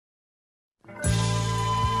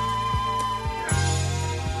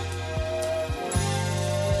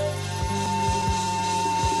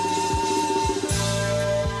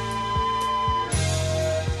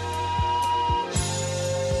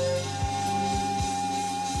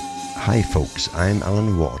Hi folks, I'm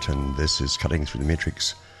Alan Watt and this is Cutting Through the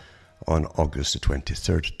Matrix on August the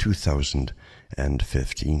 23rd,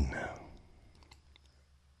 2015.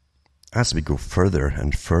 As we go further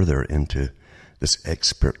and further into this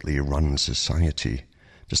expertly run society,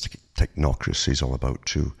 just like technocracy is all about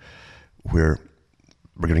too, where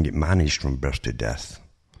we're going to get managed from birth to death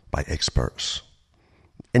by experts.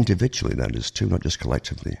 Individually, that is too, not just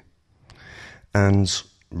collectively. And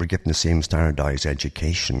we're given the same standardized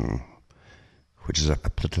education, which is a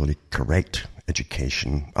politically correct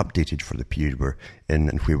education, updated for the period we're in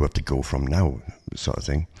and where we have to go from now, sort of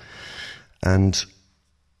thing. And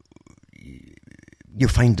you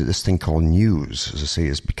find that this thing called news, as I say,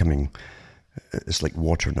 is becoming, it's like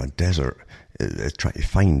water in a desert, trying to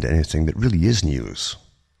find anything that really is news.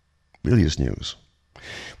 Really is news.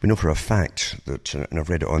 We know for a fact that, and I've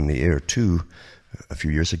read it on the air too, a few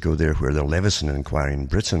years ago there, where the Leveson inquiry in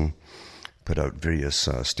Britain put out various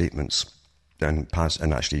statements and passed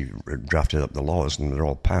and actually drafted up the laws, and they're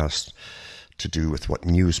all passed to do with what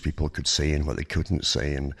news people could say and what they couldn't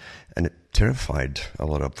say, and it terrified a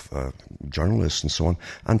lot of journalists and so on,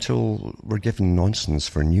 until we're given nonsense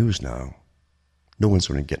for news now. No one's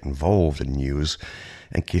going to get involved in news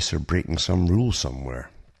in case they're breaking some rule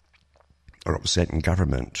somewhere or upsetting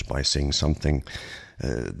government by saying something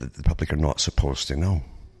that the public are not supposed to know.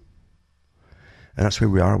 And that's where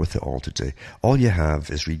we are with it all today. All you have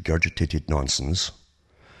is regurgitated nonsense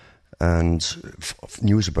and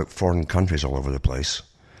news about foreign countries all over the place.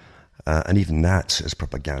 And even that is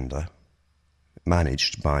propaganda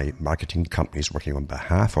managed by marketing companies working on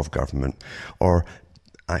behalf of government or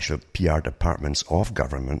actual PR departments of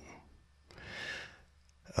government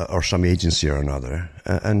or some agency or another,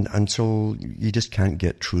 and until you just can't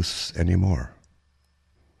get truth anymore.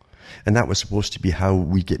 And that was supposed to be how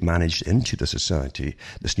we get managed into the society,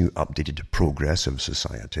 this new updated progressive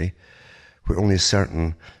society, where only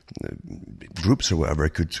certain groups or whatever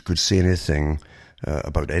could say anything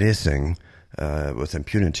about anything with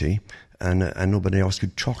impunity, and nobody else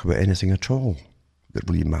could talk about anything at all that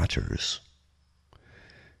really matters.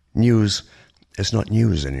 News is not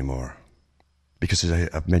news anymore, because as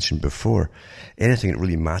I've mentioned before, anything that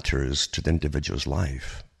really matters to the individual's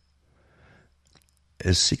life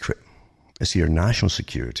is secret. It's either national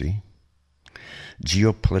security,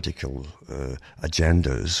 geopolitical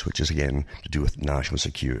agendas, which is again to do with national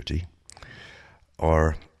security,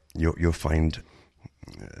 or you'll find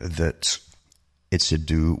that it's to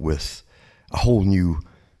do with a whole new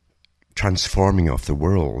transforming of the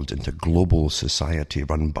world into global society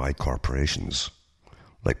run by corporations,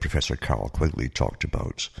 like Professor Carroll Quigley talked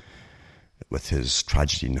about with his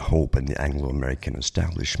Tragedy and Hope in the Anglo-American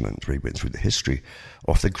establishment, where he went through the history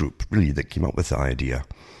of the group, really, that came up with the idea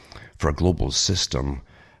for a global system,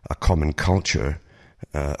 a common culture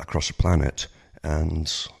across the planet,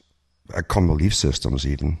 and a common belief systems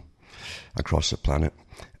even across the planet,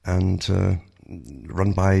 and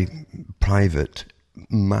run by private,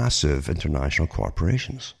 massive international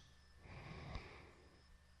corporations.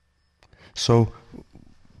 So,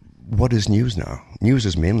 what is news now? News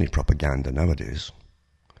is mainly propaganda nowadays.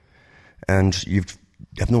 And you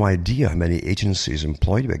have no idea how many agencies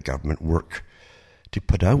employed by government work to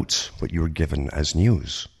put out what you were given as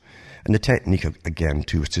news. And the technique, again,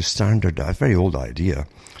 too, is to standardize, a very old idea,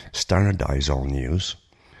 standardize all news.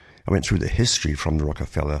 I went through the history from the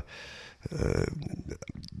Rockefeller,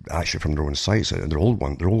 actually from their own sites, their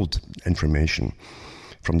old information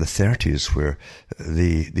from the 30s, where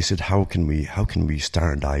they said, how can we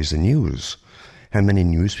standardize the news? How many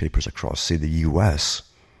newspapers across, say, the US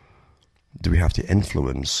do we have to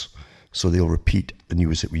influence so they'll repeat the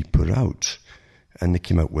news that we put out? And they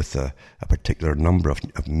came out with a particular number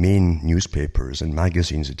of main newspapers and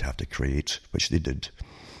magazines they'd have to create, which they did,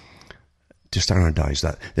 to standardize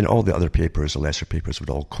that. Then all the other papers, the lesser papers,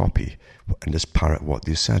 would all copy and just parrot what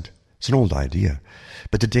they said. It's an old idea.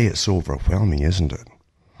 But today it's so overwhelming, isn't it?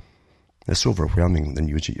 It's overwhelming, the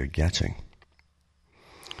news that you're getting.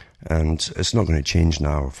 And it's not going to change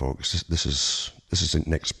now, folks. This is the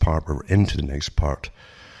next part. We're into the next part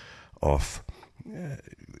of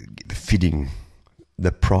feeding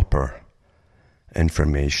the proper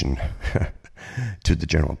information to the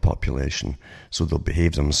general population so they'll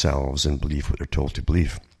behave themselves and believe what they're told to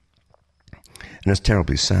believe. And it's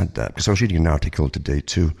terribly sad that, because I was reading an article today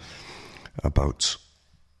too about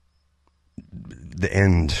the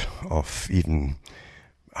end of even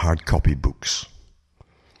hard copy books,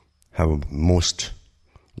 how most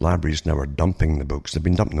libraries now are dumping the books. They've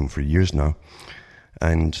been dumping them for years now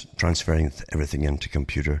and transferring everything into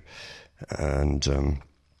computer. And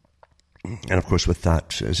And of course with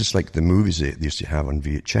that, it's just like the movies they used to have on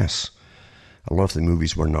VHS. A lot of the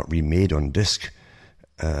movies were not remade on disc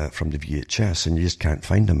from the VHS, and you just can't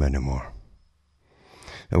find them anymore.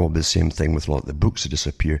 It will be the same thing with a lot of the books that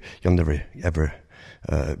disappear. You'll never ever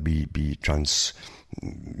be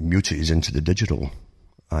transmuted into the digital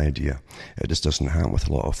idea. It just doesn't happen with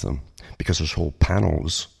a lot of them, because there's whole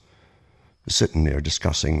panels sitting there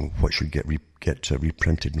discussing what should get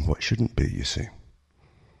reprinted and what shouldn't be, you see.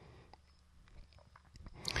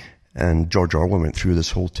 And George Orwell went through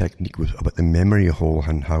this whole technique about the memory hole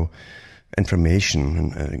and how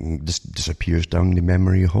information disappears down the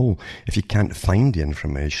memory hole. If you can't find the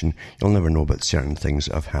information, you'll never know about certain things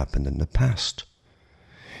that have happened in the past.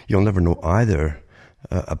 You'll never know either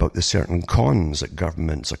about the certain cons that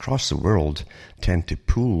governments across the world tend to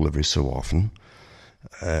pull every so often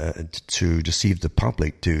to deceive the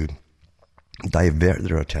public, to divert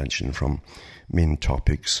their attention from main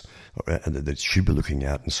topics that they should be looking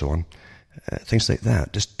at and so on. Things like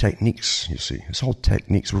that, just techniques, you see. It's all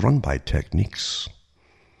techniques, run by techniques.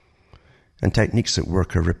 And techniques that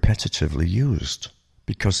work are repetitively used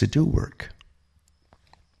because they do work.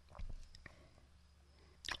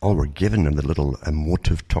 All we're given are the little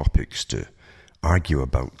emotive topics to argue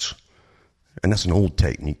about. And that's an old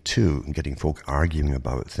technique too, getting folk arguing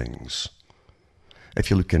about things. If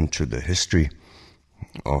you look into the history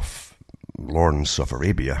of Lawrence of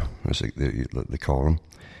Arabia, as they call him,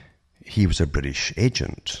 he was a British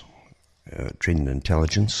agent, trained in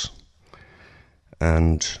intelligence,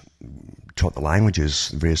 and taught the languages,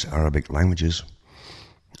 the various Arabic languages,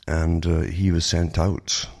 and he was sent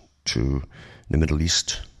out to the Middle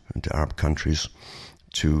East and to Arab countries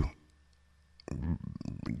to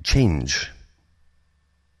change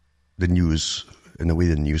the news in the way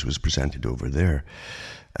the news was presented over there.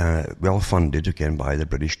 Well funded, again, by the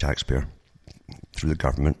British taxpayer through the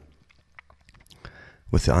government,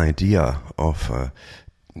 with the idea of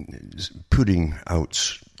putting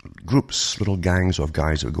out groups, little gangs of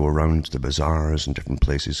guys that would go around the bazaars and different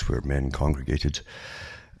places where men congregated,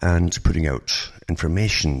 and putting out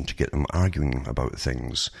information to get them arguing about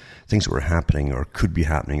things that were happening or could be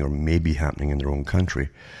happening or may be happening in their own country,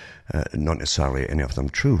 not necessarily any of them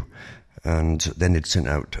true. And then they'd send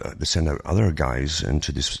out other guys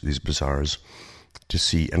into these bazaars to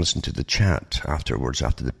see and listen to the chat afterwards,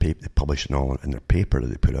 after they published it all in their paper that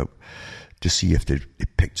they put out, to see if they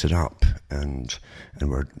picked it up and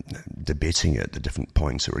were debating it, the different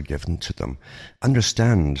points that were given to them.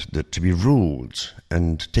 Understand that to be ruled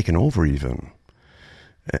and taken over even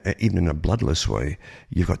in a bloodless way,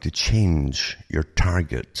 you've got to change your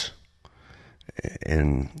target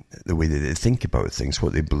in the way that they think about things,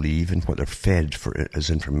 what they believe and what they're fed for as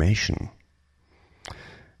information.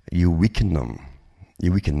 You weaken them.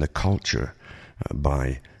 You weaken the culture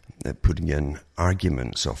by putting in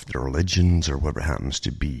arguments of their religions or whatever it happens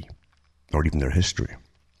to be, or even their history.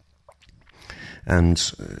 And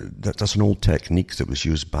that's an old technique that was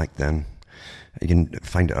used back then. You can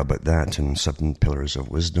find out about that in 7 Pillars of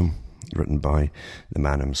Wisdom, written by the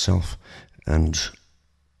man himself, and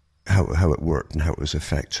how it worked and how it was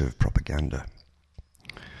effective propaganda.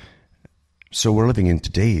 So we're living in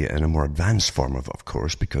today in a more advanced form of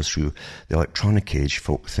course, because through the electronic age,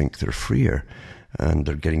 folk think they're freer and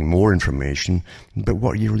they're getting more information. But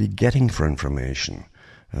what are you really getting for information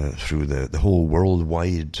through the whole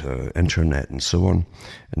worldwide internet and so on,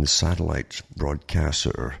 and the satellite broadcasts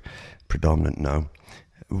that are predominant now?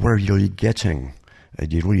 Where are you really getting?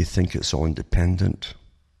 Do you really think it's all independent?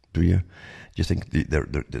 Do you? Do you think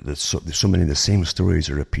there's so many of the same stories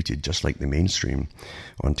are repeated just like the mainstream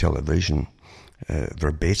on television,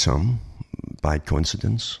 verbatim, by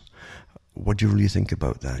coincidence? What do you really think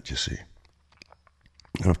about that, you see?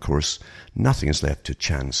 And of course, nothing is left to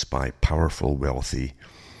chance by powerful, wealthy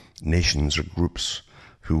nations or groups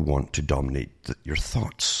who want to dominate your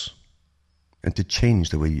thoughts and to change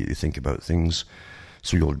the way you think about things,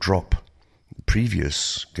 so you'll drop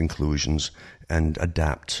previous conclusions and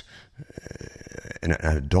adapt and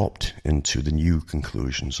adopt into the new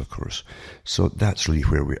conclusions, of course. So that's really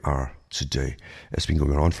where we are today. It's been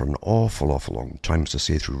going on for an awful long time, as I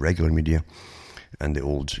say, through regular media and the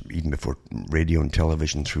old, even before radio and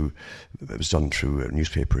television, it was done through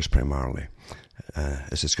newspapers primarily.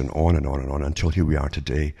 It's just gone on and on and on until here we are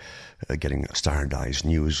today, getting standardized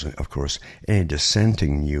news. Of course, any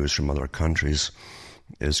dissenting news from other countries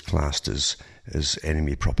is classed as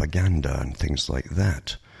enemy propaganda and things like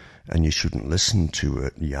that, and you shouldn't listen to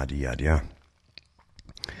it, yada yada yada.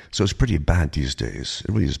 So it's pretty bad these days.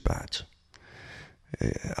 It really is bad.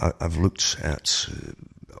 I've looked at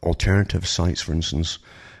alternative sites, for instance,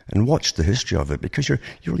 and watch the history of it, because you're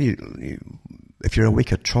really, if you're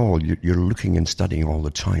awake at all, you're looking and studying all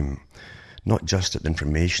the time, not just at the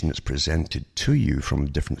information that's presented to you from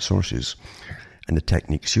different sources and the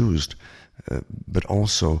techniques used, but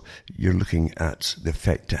also you're looking at the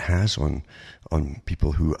effect it has on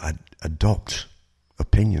people who adopt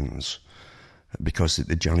opinions, because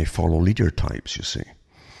they generally follow leader types, you see.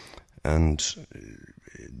 And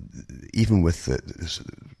even with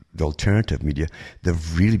the alternative media,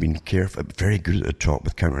 they've really been careful, very good at the top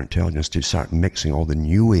with counterintelligence, to start mixing all the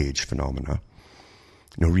New Age phenomena,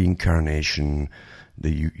 reincarnation,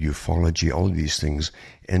 the ufology, all of these things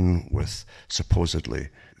in with supposedly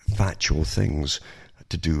factual things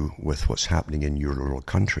to do with what's happening in your little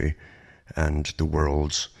country and the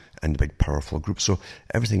world's and the big powerful groups. So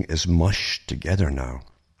everything is mushed together now.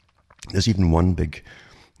 There's even one big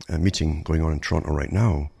meeting going on in Toronto right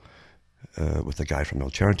now with a guy from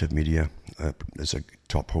alternative media as a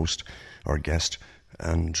top host or guest,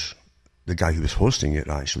 and the guy who was hosting it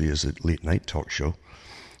actually is a late night talk show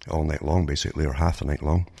all night long, basically, or half the night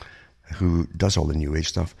long, who does all the New Age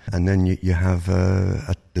stuff. And then you have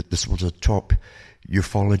this was a top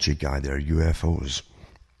ufology guy there, UFOs.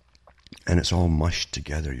 And it's all mushed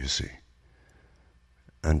together, you see,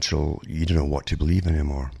 until you don't know what to believe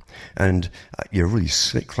anymore. And you're really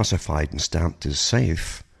classified and stamped as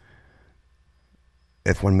safe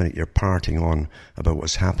if 1 minute you're parting on about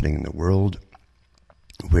what's happening in the world,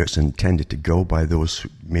 where it's intended to go by those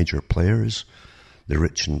major players, the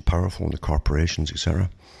rich and powerful and the corporations, etc.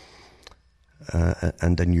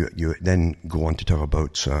 And then you then go on to talk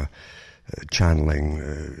about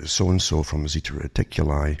channeling so-and-so from Zeta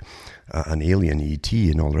Reticuli, an alien ET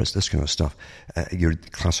and all the rest, this kind of stuff. You're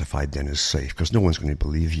classified then as safe, because no one's going to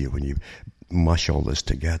believe you when you mush all this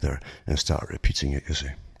together and start repeating it, you see.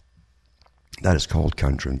 That is called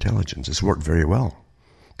counterintelligence. It's worked very well.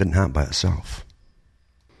 Didn't happen by itself.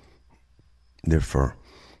 Therefore,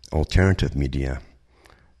 alternative media,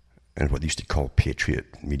 and what they used to call patriot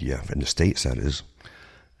media in the States, that is,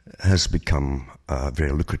 has become a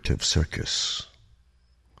very lucrative circus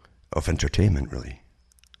of entertainment, really.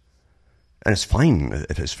 And it's fine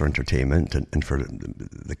if it's for entertainment and for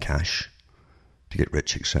the cash to get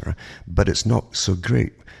rich, etc. But it's not so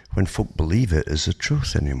great when folk believe it is the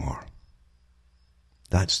truth anymore.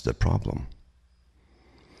 That's the problem.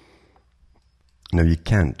 Now, you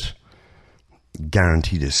can't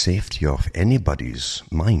guarantee the safety of anybody's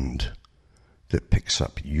mind that picks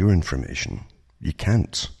up your information. You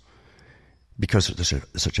can't, because there's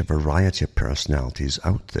such a variety of personalities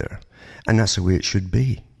out there. And that's the way it should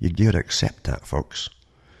be. You've got to accept that, folks.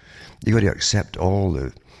 You've got to accept all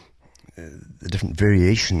the different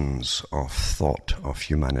variations of thought of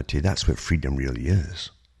humanity. That's what freedom really is.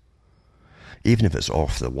 Even if it's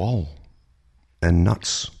off the wall and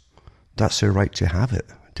nuts, that's their right to have it,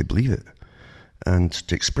 to believe it, and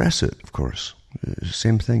to express it, of course.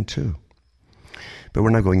 Same thing too. But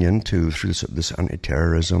we're now going into, through this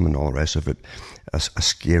anti-terrorism and all the rest of it, a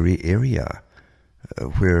scary area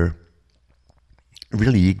where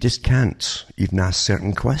really you just can't even ask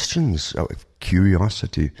certain questions out of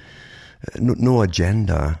curiosity. No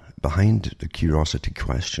agenda behind the curiosity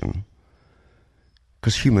question.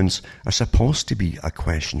 Because humans are supposed to be a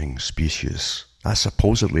questioning species. That's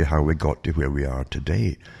supposedly how we got to where we are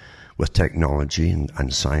today, with technology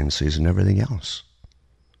and sciences and everything else.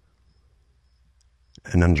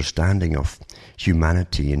 An understanding of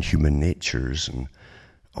humanity and human natures and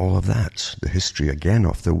all of that. The history, again,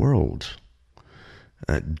 of the world.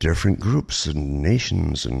 Different groups and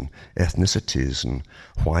nations and ethnicities and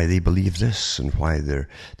why they believe this and why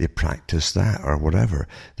they practice that or whatever.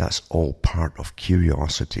 That's all part of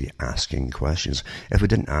curiosity, asking questions. If we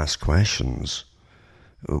didn't ask questions,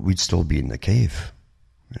 we'd still be in the cave,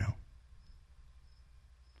 you know.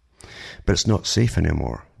 But it's not safe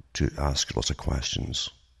anymore to ask lots of questions.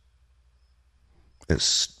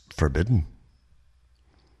 It's forbidden.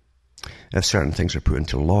 If certain things are put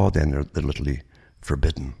into law, then they're literally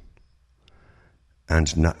forbidden.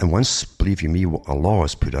 And once, believe you me, a law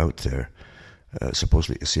is put out there,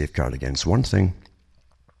 supposedly to safeguard against one thing,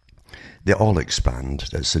 they all expand.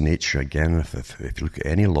 That's the nature, again, if you look at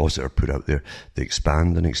any laws that are put out there, they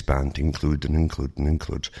expand and expand, include and include and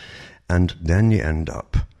include. And then you end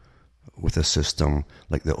up with a system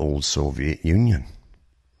like the old Soviet Union,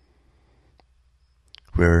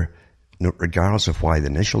 where regardless of why the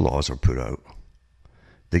initial laws were put out,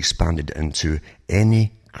 they expanded into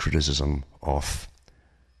any criticism of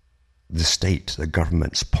the state, the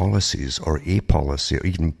government's policies, or a policy, or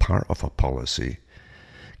even part of a policy,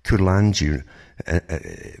 could land you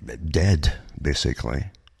dead, basically.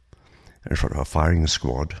 in front of a firing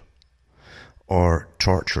squad, or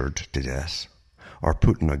tortured to death, or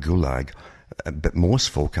put in a gulag. But most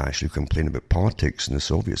folk actually who complain about politics in the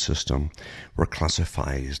Soviet system were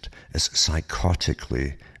classified as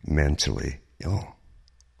psychotically, mentally ill,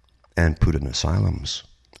 and put in asylums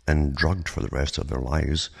and drugged for the rest of their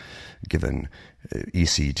lives, given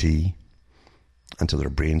ECT until their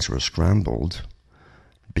brains were scrambled,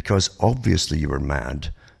 because obviously you were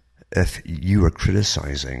mad if you were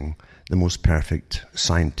criticizing the most perfect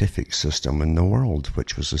scientific system in the world,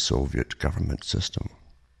 which was the Soviet government system.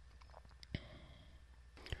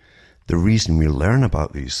 The reason we learn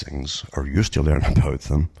about these things, or used to learn about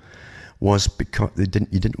them, was because you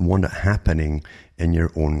didn't want it happening in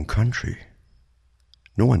your own country.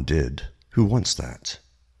 No one did. Who wants that?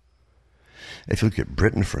 If you look at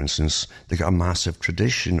Britain, for instance, they've got a massive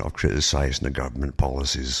tradition of criticising the government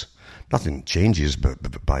policies. Nothing changes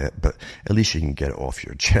by it, but at least you can get it off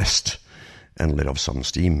your chest and let off some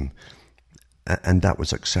steam. And that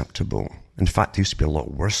was acceptable. In fact, they used to be a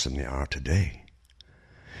lot worse than they are today.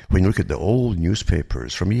 When you look at the old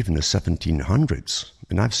newspapers from even the 1700s,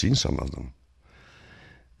 and I've seen some of them,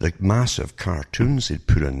 the massive cartoons they'd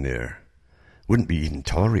put in there wouldn't be even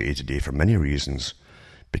tolerated today for many reasons,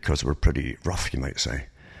 because they were pretty rough, you might say,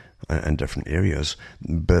 in different areas,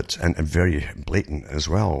 but and very blatant as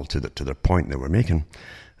well to the point they were making.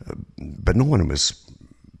 But no one was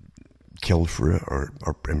killed for it or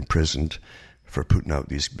imprisoned for putting out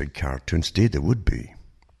these big cartoons. Today they would be.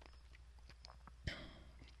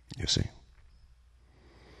 You see.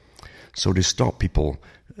 So to stop people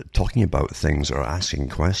talking about things or asking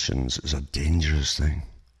questions is a dangerous thing.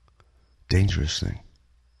 Dangerous thing.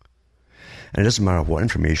 And it doesn't matter what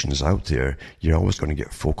information is out there, you're always going to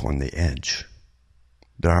get folk on the edge.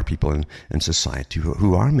 There are people in society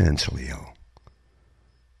who are mentally ill.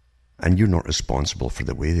 And you're not responsible for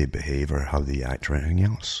the way they behave or how they act or anything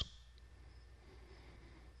else.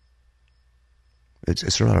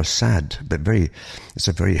 It's rather sad, but it's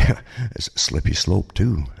a very it's a slippery slope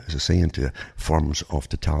too, as I say, into forms of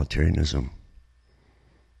totalitarianism.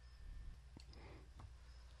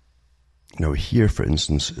 Now here, for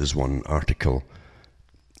instance, is one article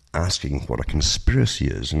asking what a conspiracy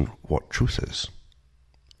is and what truth is.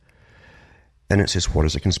 And it says, what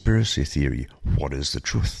is a conspiracy theory? What is the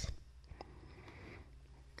truth?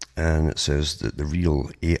 And it says that the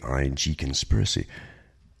real AIG conspiracy.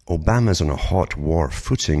 Obama's on a hot war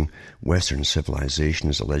footing. Western civilization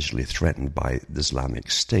is allegedly threatened by the Islamic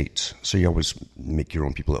State. So you always make your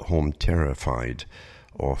own people at home terrified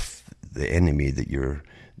of the enemy that you're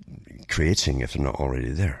creating if they're not already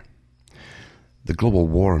there. The global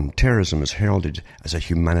war on terrorism is heralded as a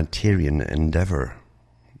humanitarian endeavor.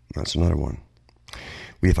 That's another one.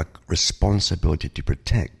 We have a responsibility to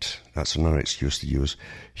protect. That's another excuse to use.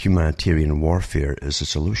 Humanitarian warfare is the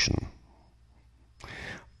solution.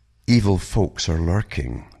 Evil folks are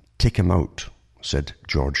lurking. Take them out, said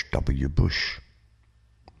George W. Bush.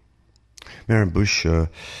 Mayor Bush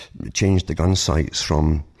changed the gun sights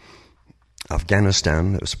from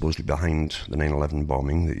Afghanistan, that was supposedly behind the 9/11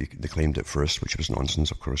 bombing, they claimed at first, which was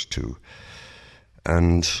nonsense, of course, too.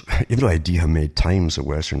 And you have no idea how many times the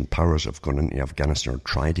Western powers have gone into Afghanistan or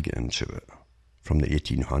tried to get into it. From the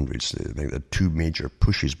 1800s, they had two major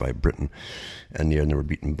pushes by Britain, and they were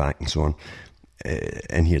beaten back and so on.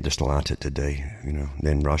 And here they're still at it today, you know.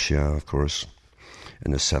 Then Russia, of course,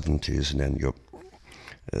 in the 70s, and then you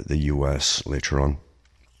got the US later on.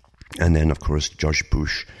 And then, of course, George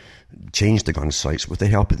Bush changed the gun sights with the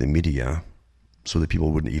help of the media so that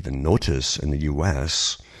people wouldn't even notice in the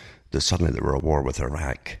US that suddenly they were at war with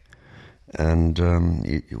Iraq. And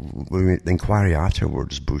the inquiry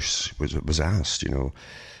afterwards, Bush was asked, you know,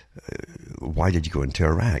 why did you go into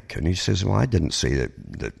Iraq? And he says, well, I didn't say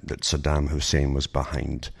that Saddam Hussein was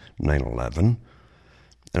behind 9/11. And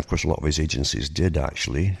of course, a lot of his agencies did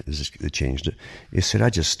actually. They changed it. He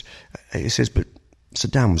said, he says, but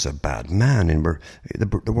Saddam was a bad man, and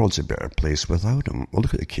the world's a better place without him. Well,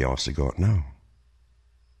 look at the chaos they got now.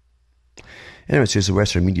 Anyway, it says the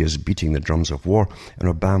Western media is beating the drums of war, and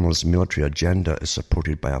Obama's military agenda is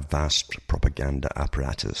supported by a vast propaganda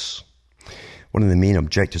apparatus. One of the main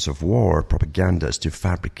objectives of war propaganda is to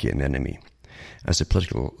fabricate an enemy. As the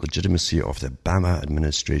political legitimacy of the Obama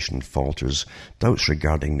administration falters, doubts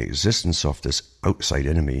regarding the existence of this outside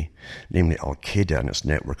enemy, namely Al-Qaeda and its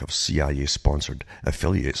network of CIA-sponsored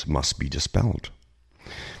affiliates, must be dispelled.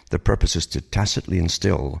 The purpose is to tacitly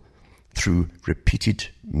instill, through repeated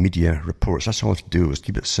media reports, that's all you have to do, is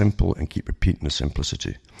keep it simple and keep repeating the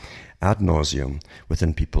simplicity, ad nauseum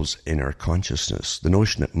within people's inner consciousness, the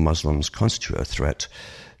notion that Muslims constitute a threat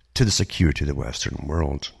to the security of the Western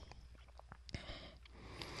world.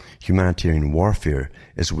 Humanitarian warfare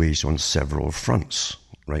is waged on several fronts.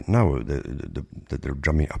 Right now, they're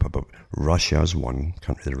drumming up about Russia as one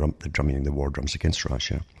country. They're drumming the war drums against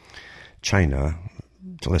Russia. China,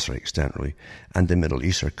 to a lesser extent really, and the Middle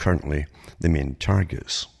East are currently the main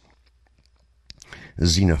targets.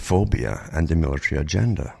 Xenophobia and the military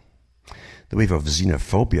agenda. The wave of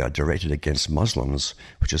xenophobia directed against Muslims,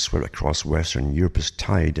 which has swept across Western Europe, is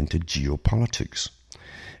tied into geopolitics.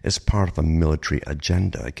 It's part of a military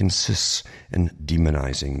agenda. It consists in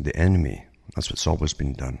demonizing the enemy. That's what's always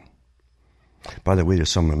been done. By the way, there's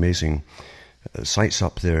some amazing sites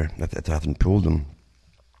up there, if I haven't pulled them,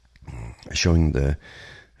 showing the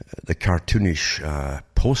cartoonish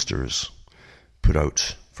posters put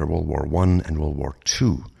out for World War I and World War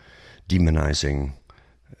II, demonizing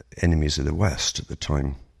enemies of the West at the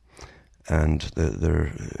time. And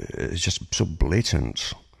it's just so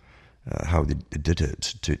blatant how they did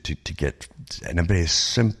it to get, in a very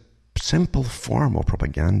simple form of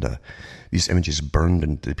propaganda, these images burned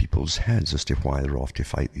into people's heads as to why they're off to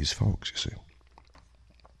fight these folks, you see.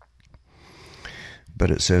 But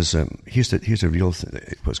it says, here's the real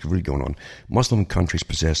what's really going on. Muslim countries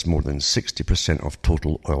possess more than 60% of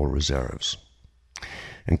total oil reserves.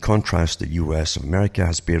 In contrast, the US of America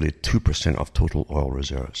has barely 2% of total oil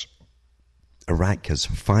reserves. Iraq has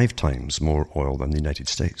 5 times more oil than the United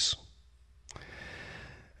States.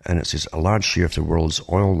 And it says, a large share of the world's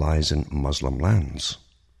oil lies in Muslim lands.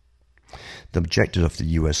 The objective of the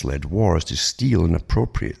US-led war is to steal and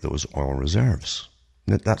appropriate those oil reserves.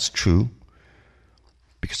 Now, that's true,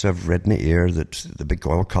 because I've read in the air that the big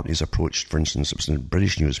oil companies approached, for instance, it was in the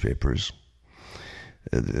British newspapers,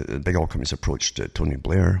 the big oil companies approached Tony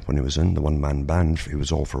Blair when he was in the one-man band. He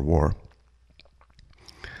was all for war.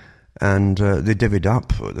 And they divvied up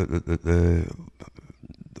the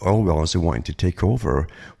oil wells they wanted to take over.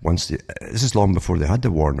 This is long before they had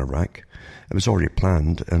the war in Iraq. It was already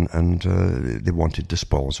planned, and they wanted the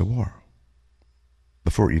spoils of war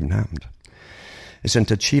before it even happened. It's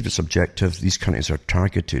to achieve its objective, these countries are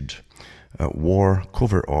targeted war,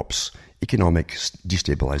 covert ops, economic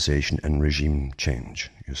destabilization, and regime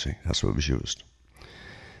change. You see, that's what was used.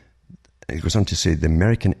 It goes on to say the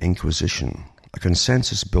American Inquisition, a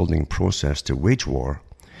consensus-building process to wage war,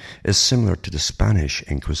 is similar to the Spanish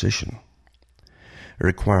Inquisition. It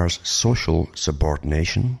requires social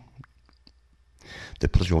subordination. The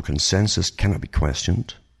political consensus cannot be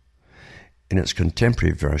questioned. In its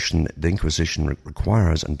contemporary version, the Inquisition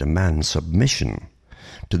requires and demands submission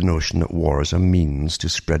to the notion that war is a means to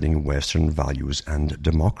spreading Western values and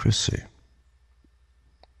democracy.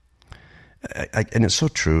 And it's so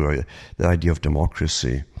true, the idea of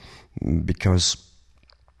democracy, because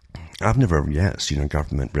I've never yet seen a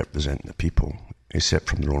government representing the people, except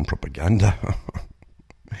from their own propaganda,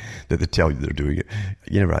 that they tell you they're doing it.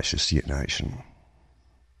 You never actually see it in action.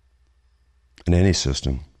 In any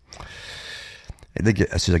system.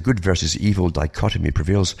 I said a good versus evil dichotomy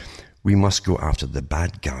prevails. We must go after the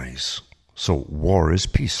bad guys. So war is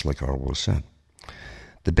peace, like Orwell said.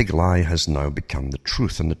 The big lie has now become the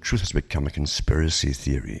truth, and the truth has become a conspiracy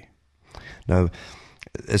theory. Now,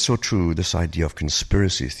 it's so true, this idea of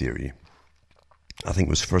conspiracy theory, I think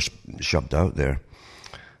was first shoved out there.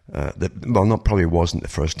 Probably wasn't the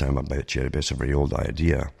first time about it, but it's a very old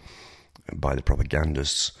idea by the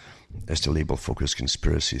propagandists, is to label focused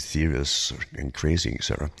conspiracy theorists and crazy,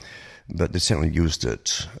 etc. But they certainly used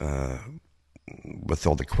it with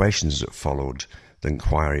all the questions that followed the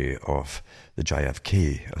inquiry of the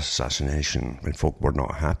JFK assassination, when folk were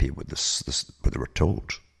not happy with what they were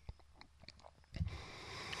told.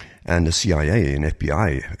 And the CIA and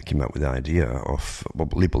FBI came out with the idea of,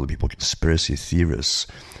 label the people conspiracy theorists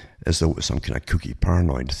as though it was some kind of kooky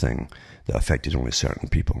paranoid thing that affected only certain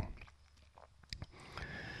people.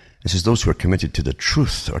 It says those who are committed to the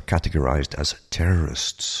truth are categorized as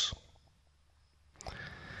terrorists.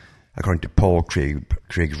 According to Paul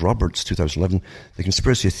Craig Roberts, 2011, the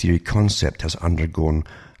conspiracy theory concept has undergone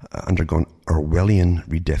Orwellian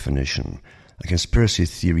redefinition. A conspiracy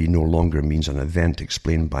theory no longer means an event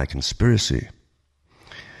explained by conspiracy.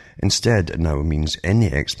 Instead, it now means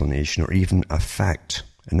any explanation or even a fact,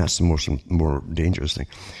 and that's the more dangerous thing,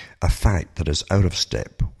 a fact that is out of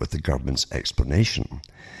step with the government's explanation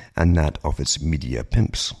and that of its media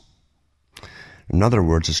pimps. In other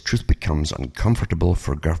words, as truth becomes uncomfortable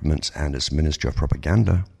for governments and its Ministry of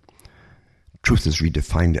Propaganda, truth is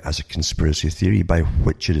redefined as a conspiracy theory by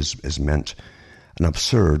which it is meant an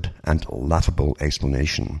absurd and laughable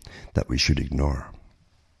explanation that we should ignore.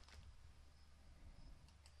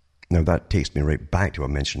 Now that takes me right back to what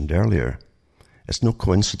I mentioned earlier. It's no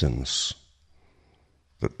coincidence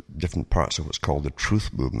that different parts of what's called the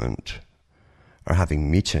truth movement are having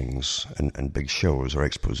meetings and big shows or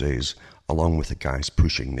exposés along with the guys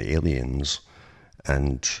pushing the aliens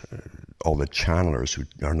and all the channelers who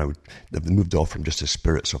are now, they've moved off from just the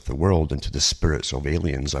spirits of the world into the spirits of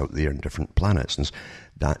aliens out there in different planets. And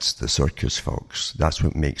that's the circus, folks. That's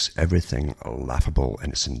what makes everything laughable,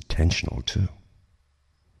 and it's intentional too.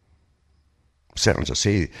 Certainly, as I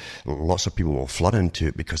say, lots of people will flood into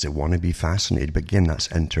it because they want to be fascinated. But again,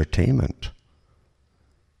 that's entertainment.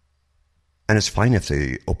 And it's fine if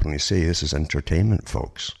they openly say this is entertainment,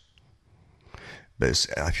 folks. But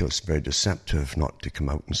I feel it's very deceptive not to come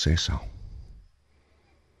out and say so.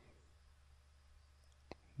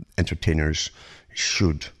 Entertainers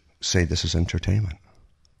should say this is entertainment.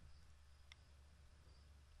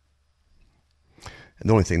 And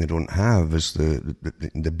the only thing they don't have is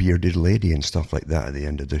the bearded lady and stuff like that at the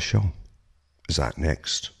end of the show. Is that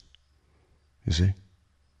next? You see?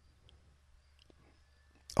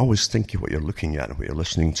 Always think of what you're looking at and what you're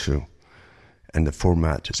listening to, and the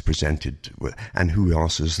format it's presented with, and who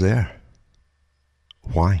else is there.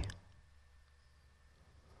 Why?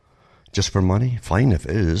 Just for money? Fine if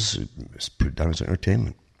it is. It's put down as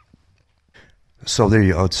entertainment. So there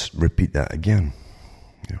you go. Let's repeat that again.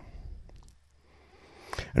 Yeah.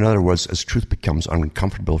 In other words, as truth becomes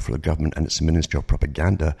uncomfortable for the government and its Ministry of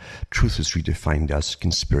Propaganda, truth is redefined as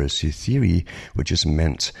conspiracy theory, which is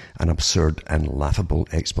meant an absurd and laughable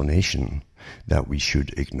explanation that we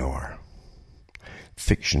should ignore.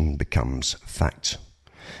 Fiction becomes fact.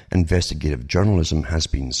 Investigative journalism has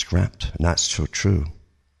been scrapped, and that's so true.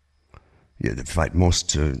 Yeah, in fact,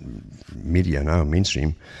 most media now,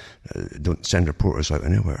 mainstream, don't send reporters out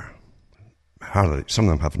anywhere. Hardly. Some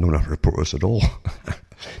of them have no reporters at all.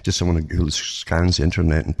 Just someone who scans the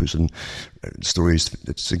internet and puts in stories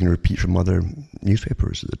that they can repeat from other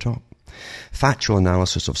newspapers at the top. Factual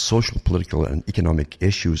analysis of social, political, and economic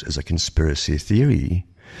issues is a conspiracy theory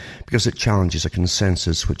because it challenges a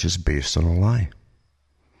consensus which is based on a lie.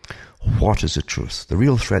 What is the truth? The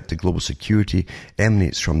real threat to global security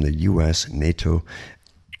emanates from the US, NATO.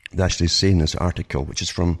 They actually say in this article, which is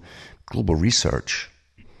from Global Research,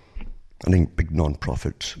 I think big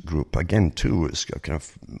non-profit group, again too, it's got kind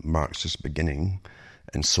of Marxist beginning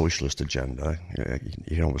and socialist agenda.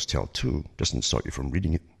 You can always tell too, doesn't stop you from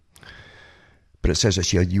reading it. But it says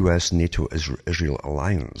actually a US, NATO, Israel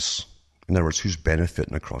alliance. In other words, who's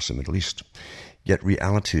benefiting across the Middle East? Yet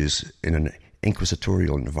realities in an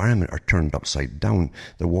inquisitorial environment are turned upside down.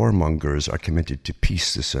 The warmongers are committed to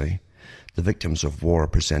peace, they say. The victims of war are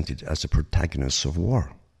presented as the protagonists of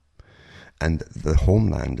war. And the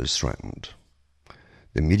homeland is threatened.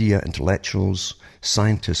 The media, intellectuals,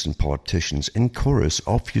 scientists and politicians in chorus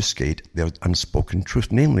obfuscate their unspoken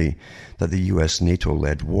truth, namely that the US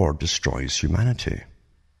NATO-led war destroys humanity.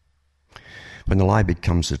 When the lie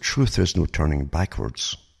becomes the truth, there is no turning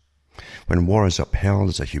backwards. When war is upheld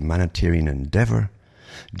as a humanitarian endeavor,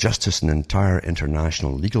 justice and the entire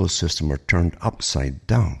international legal system are turned upside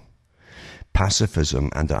down.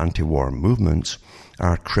 Pacifism and the anti-war movements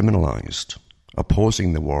are criminalized.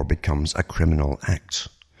 Opposing the war becomes a criminal act.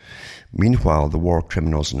 Meanwhile, the war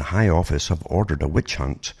criminals in high office have ordered a witch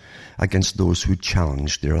hunt against those who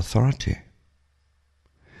challenge their authority.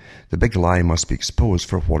 The big lie must be exposed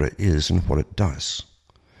for what it is and what it does.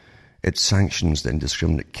 It sanctions the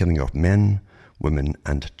indiscriminate killing of men, women,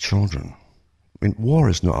 and children. I mean, war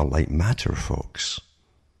is not a light matter, folks.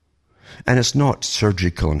 And it's not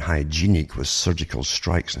surgical and hygienic with surgical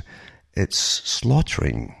strikes. It's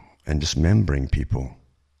slaughtering and dismembering people.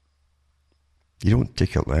 You don't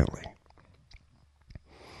take it lightly.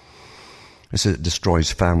 It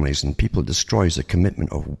destroys families and people. It destroys the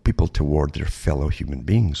commitment of people toward their fellow human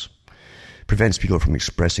beings. Prevents people from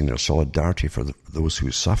expressing their solidarity for those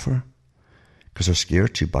who suffer, because they're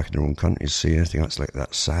scared to, back in their own countries, say anything that's like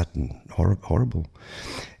that sad and horrible.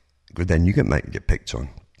 But then you might get picked on.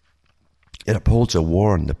 It upholds a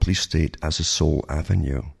war on the police state as a sole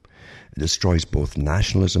avenue. It destroys both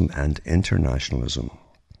nationalism and internationalism.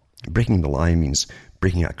 Breaking the lie means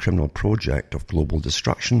breaking a criminal project of global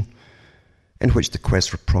destruction in which the quest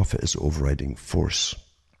for profit is the overriding force.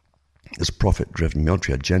 This profit-driven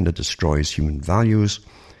military agenda destroys human values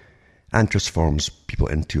and transforms people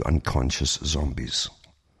into unconscious zombies.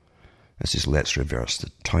 This is let's reverse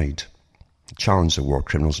the tide. Challenge the war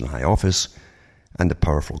criminals in high office and the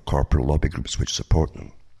powerful corporate lobby groups which support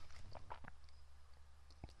them.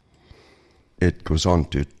 It goes on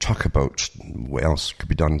to talk about what else could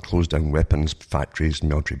be done, close down weapons, factories,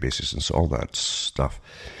 military bases, and so all that stuff.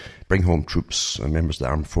 Bring home troops, and members of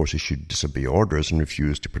the armed forces should disobey orders and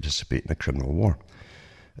refuse to participate in a criminal war.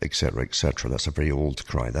 etc., etc. That's a very old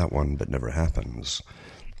cry, that one, but never happens.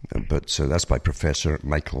 But that's by Professor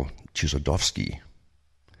Michael Chuzadovsky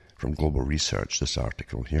from Global Research, this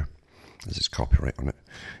article here. There's his copyright on it.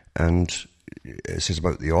 And it says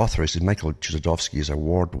about the author, it says Michael Chuzadovsky is an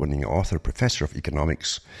award-winning author, professor of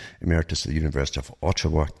economics, emeritus at the University of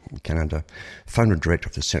Ottawa, Canada, founder and director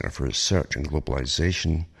of the Centre for Research and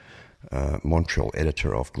Globalization, Montreal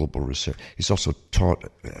editor of Global Research. He's also taught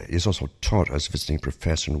as visiting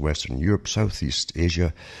professor in Western Europe, Southeast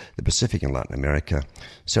Asia, the Pacific and Latin America,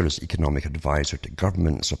 served as economic advisor to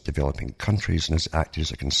governments of developing countries, and has acted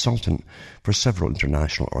as a consultant for several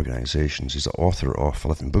international organizations. He's the author of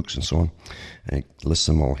 11 books and so on, and he lists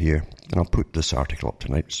them all here. And I'll put this article up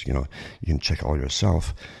tonight, so you can check it all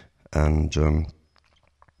yourself. And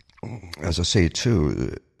as I say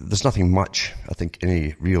too, there's nothing much, I think,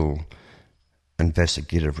 any real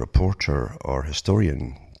investigative reporter or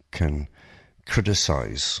historian can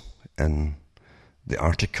criticize in the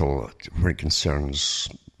article when it concerns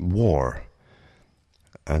war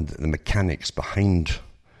and the mechanics behind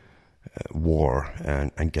war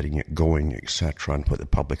and getting it going, etc., and what the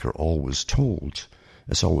public are always told.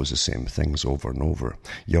 It's always the same things over and over.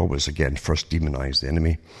 You always, again, first demonize the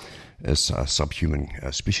enemy as a subhuman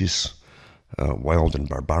species, wild and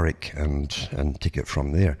barbaric, and take it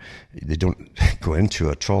from there. They don't go into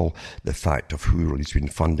at all the fact of who really's been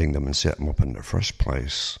funding them and set them up in the first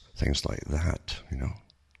place, things like that,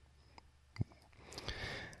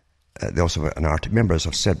 They also have an article. Remember, as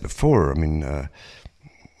I've said before,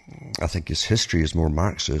 I think his history is more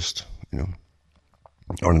Marxist,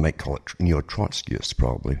 or they might call it neo-Trotskyist,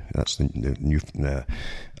 probably. That's the new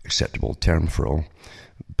acceptable term for all.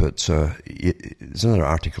 But there's another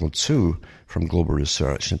article too from Global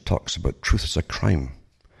Research, and it talks about truth as a crime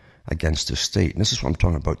against the state. And this is what I'm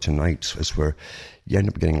talking about tonight, is where you end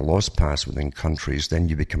up getting laws passed within countries, then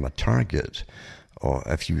you become a target, or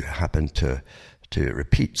if you happen to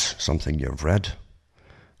repeat something you've read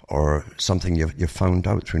or something you've found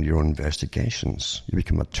out through your own investigations, you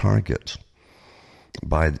become a target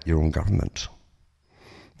by your own government.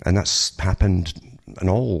 And that's happened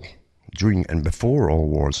during and before all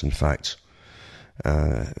wars, in fact,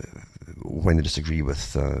 when they disagree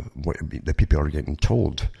with what the people are getting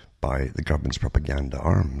told by the government's propaganda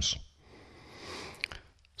arms.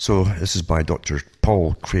 So this is by Dr.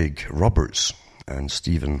 Paul Craig Roberts and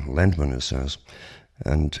Stephen Lendman, it says.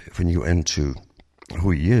 And when you go into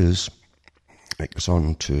who he is, it goes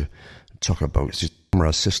on to talk about his former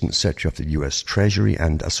Assistant Secretary of the U.S. Treasury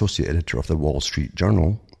and Associate Editor of the Wall Street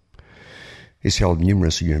Journal. He's held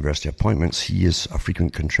numerous university appointments. He is a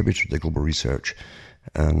frequent contributor to Global Research,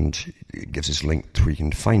 and it gives his link to where you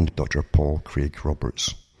can find Dr. Paul Craig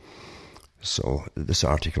Roberts. So this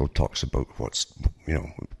article talks about what's,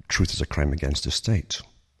 truth is a crime against the state.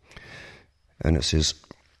 And it says,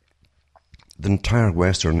 the entire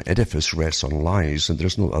Western edifice rests on lies, and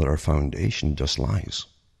there's no other foundation, just lies.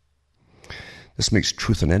 This makes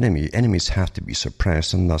truth an enemy. Enemies have to be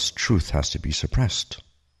suppressed, and thus truth has to be suppressed.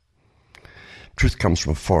 Truth comes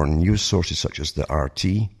from foreign news sources such as the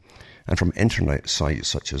RT and from internet sites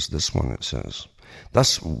such as this one, it says.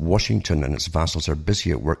 Thus, Washington and its vassals are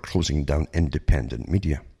busy at work closing down independent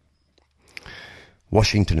media.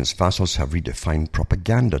 Washington and its vassals have redefined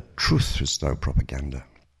propaganda. Truth is now propaganda.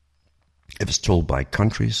 If it's told by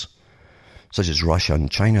countries such as Russia and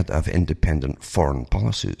China that have independent foreign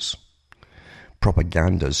policies.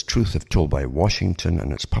 Propaganda is truth if told by Washington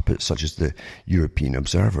and its puppets such as the European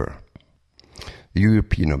Observer. The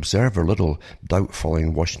European Observer, little doubt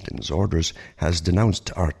following Washington's orders, has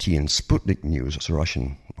denounced RT and Sputnik News, that's a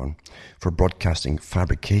Russian one, for broadcasting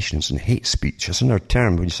fabrications and hate speech. That's another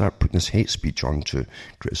term when you start putting this hate speech on to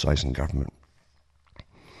criticizing government.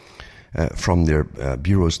 From their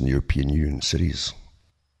bureaus in the European Union cities.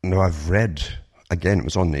 Now, I've read, again, it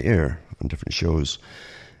was on the air on different shows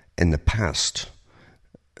in the past,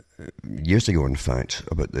 years ago, in fact,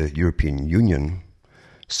 about the European Union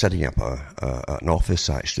setting up an office,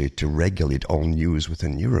 actually, to regulate all news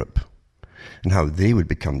within Europe, and how they would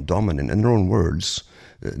become dominant, in their own words,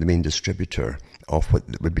 the main distributor of what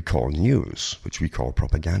would be called news, which we call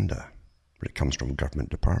propaganda, where it comes from government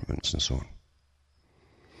departments and so on.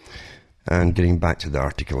 And getting back to the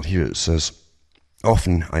article here, it says,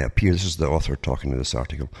 often I appear, this is the author talking to this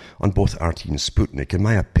article, on both RT and Sputnik. In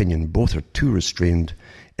my opinion, both are too restrained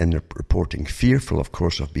in their reporting, fearful, of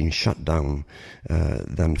course, of being shut down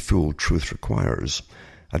than full truth requires.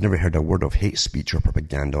 I've never heard a word of hate speech or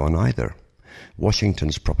propaganda on either.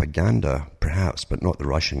 Washington's propaganda, perhaps, but not the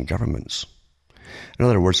Russian government's. In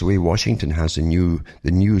other words, the way Washington has the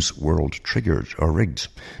news world triggered or rigged,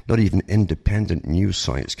 not even independent news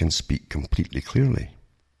sites can speak completely clearly.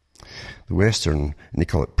 The Western, and they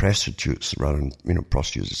call it prostitutes rather than,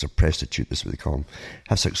 prostitutes, it's a prostitute, this is what they call them,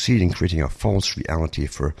 have succeeded in creating a false reality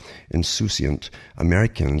for insouciant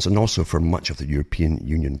Americans and also for much of the European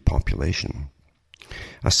Union population.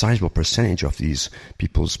 A sizable percentage of these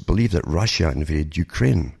peoples believe that Russia invaded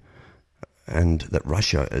Ukraine and that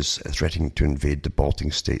Russia is threatening to invade the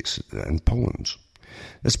Baltic states and Poland.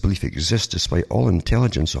 This belief exists despite all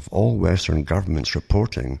intelligence of all Western governments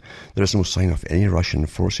reporting there is no sign of any Russian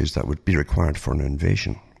forces that would be required for an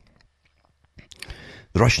invasion.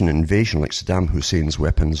 The Russian invasion, like Saddam Hussein's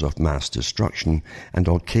weapons of mass destruction and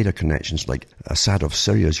Al-Qaeda connections like Assad of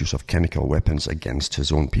Syria's use of chemical weapons against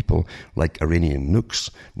his own people, like Iranian nukes,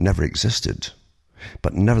 never existed,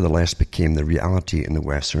 but nevertheless became the reality in the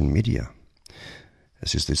Western media.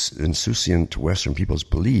 This is this insouciant Western peoples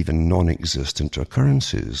believe in non-existent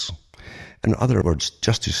occurrences. In other words,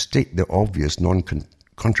 just to state the obvious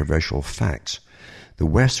non-controversial facts, the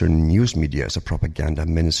Western news media is a propaganda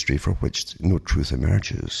ministry for which no truth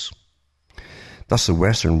emerges. Thus, the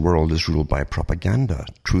Western world is ruled by propaganda.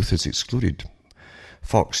 Truth is excluded.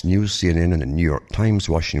 Fox News, CNN, and the New York Times,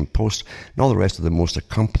 Washington Post, and all the rest of the most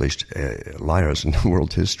accomplished liars in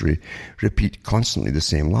world history repeat constantly the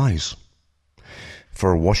same lies.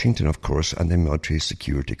 For Washington, of course, and the military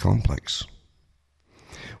security complex.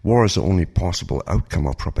 War is the only possible outcome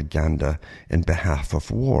of propaganda in behalf of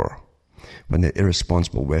war. When the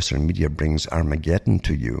irresponsible Western media brings Armageddon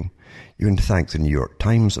to you, you can thank the New York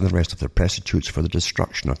Times and the rest of their prostitutes for the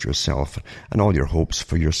destruction of yourself and all your hopes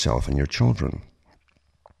for yourself and your children.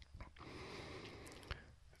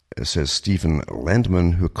 It says Stephen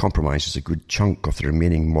Lendman, who compromises a good chunk of the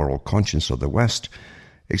remaining moral conscience of the West,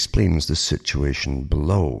 explains the situation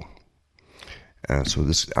below. So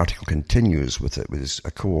this article continues with his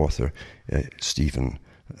co-author, Stephen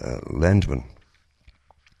Lendman.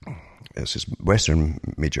 It says, Western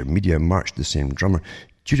major media marched the same drummer,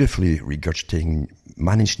 dutifully regurgitating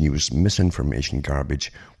managed news, misinformation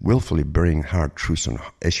garbage, willfully burying hard truths on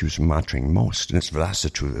issues mattering most. And that's the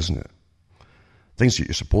truth, isn't it? Things that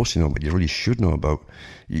you're supposed to know, but you really should know about,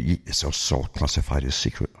 it's also classified as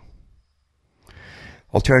secret.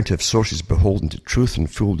 Alternative sources beholden to truth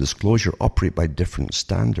and full disclosure operate by different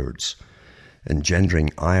standards,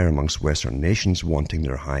 engendering ire amongst Western nations wanting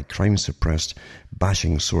their high crime suppressed,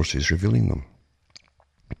 bashing sources revealing them.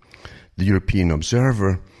 The European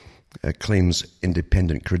Observer claims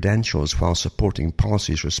independent credentials while supporting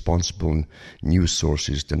policies responsible news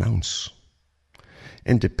sources denounce.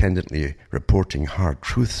 Independently reporting hard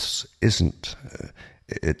truths isn't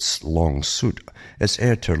its long suit. Its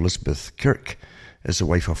editor, Elizabeth Kirk, is the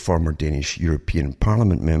wife of former Danish European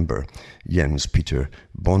Parliament member Jens Peter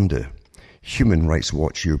Bonde. Human Rights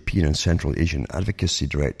Watch European and Central Asian Advocacy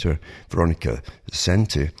Director Veronica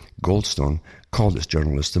Sente Goldstone called its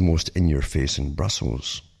journalist the most in-your-face in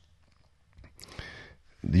Brussels.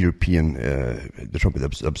 The Trump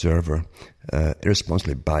Observer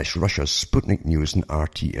irresponsibly bashed Russia's Sputnik News and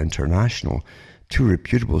RT International, two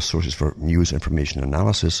reputable sources for news information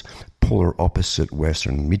analysis, polar opposite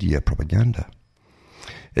Western media propaganda.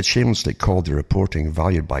 It shamelessly called the reporting,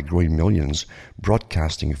 valued by growing millions,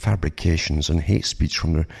 broadcasting fabrications and hate speech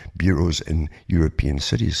from their bureaus in European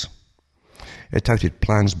cities. It touted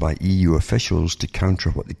plans by EU officials to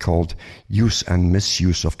counter what they called use and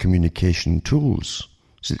misuse of communication tools.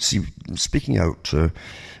 So, see, speaking out a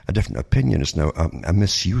different opinion is now a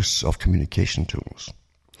misuse of communication tools,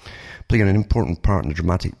 playing an important part in the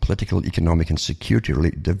dramatic political, economic and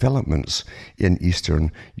security-related developments in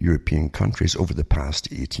Eastern European countries over the past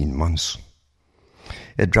 18 months.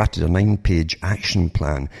 It drafted a 9-page action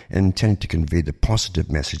plan intended to convey the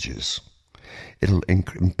positive messages.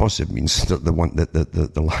 Positive means that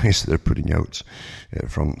the lies that they're putting out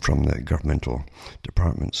from the governmental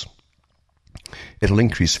departments. It'll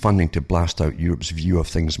increase funding to blast out Europe's view of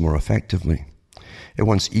things more effectively. It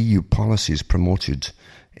wants EU policies promoted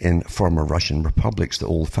in former Russian republics the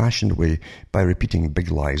old-fashioned way by repeating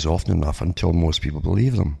big lies often enough until most people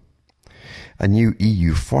believe them. A new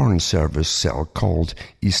EU Foreign Service cell called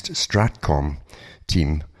East Stratcom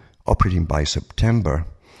team, operating by September,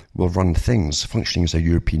 will run things functioning as a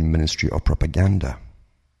European Ministry of Propaganda.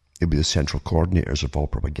 It'll be the central coordinators of all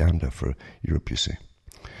propaganda for Europe, you see.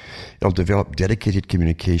 It'll develop dedicated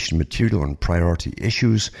communication material on priority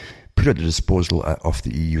issues, put at the disposal of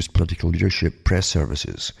the EU's political leadership, press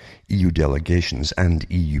services, EU delegations and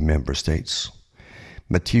EU member states.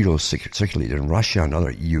 Material circulated in Russia and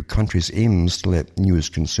other EU countries aims to let news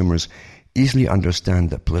consumers easily understand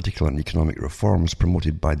that political and economic reforms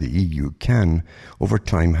promoted by the EU can, over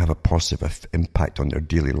time, have a positive impact on their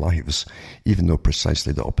daily lives, even though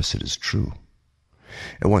precisely the opposite is true.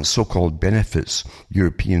 It wants so-called benefits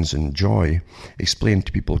Europeans enjoy explained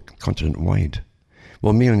to people continent-wide,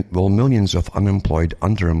 while millions of unemployed,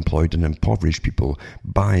 underemployed and impoverished people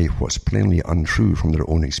buy what's plainly untrue from their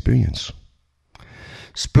own experience.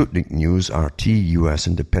 Sputnik News, RT, US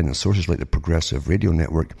independent sources like the Progressive Radio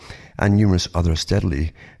Network and numerous others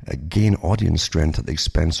steadily gain audience strength at the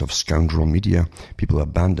expense of scoundrel media people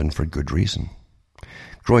abandon for good reason.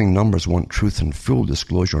 Growing numbers want truth and full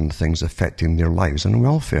disclosure on things affecting their lives and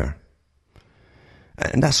welfare.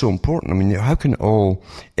 And that's so important. I mean, how can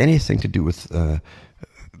anything to do with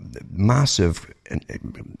massive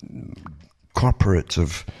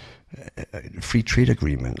corporative free trade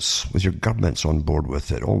agreements with your governments on board with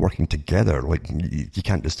it, all working together, like you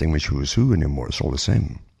can't distinguish who is who anymore, it's all the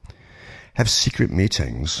same. Have secret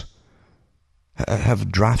meetings, have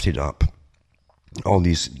drafted up all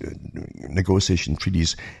these negotiation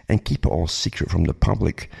treaties and keep it all secret from the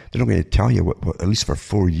public. They're not going to tell you what at least for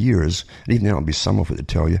 4 years, and even that'll be some of what they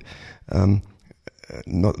tell you,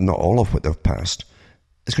 not all of what they've passed.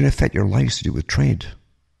 It's going to affect your lives to do with trade.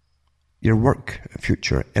 Your work,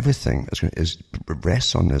 future, everything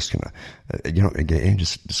rests on this kind of. You're not going to get any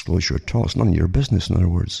disclosure at all. It's none of your business, in other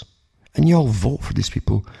words. And you all vote for these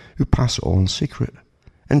people who pass it all in secret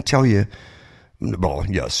and tell you, well,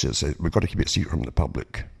 yes, we've got to keep it secret from the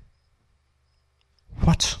public.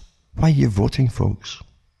 What? Why are you voting, folks?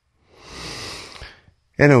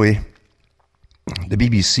 Anyway, the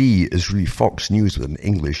BBC is really Fox News with an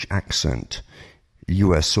English accent.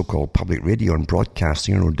 US so-called public radio and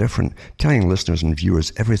broadcasting are no different, telling listeners and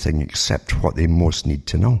viewers everything except what they most need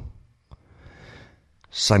to know.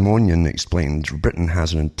 Simonian explained Britain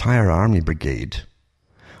has an entire army brigade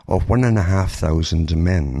of 1,500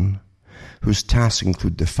 men whose tasks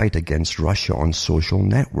include the fight against Russia on social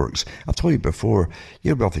networks. I've told you before,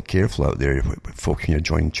 you've got to be careful out there, folk in your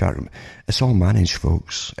joint chat room. It's all managed,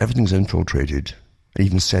 folks. Everything's infiltrated and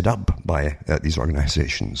even set up by these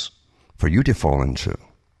organizations for you to fall into.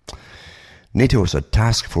 NATO is a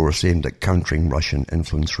task force aimed at countering Russian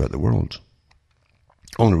influence throughout the world.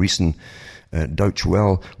 Only recent, Deutsche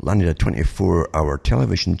Welle landed a 24-hour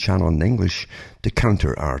television channel in English to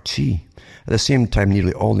counter RT. At the same time,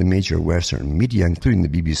 nearly all the major Western media, including the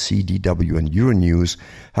BBC, DW and Euronews,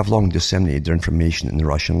 have long disseminated their information in the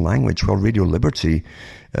Russian language, while Radio Liberty,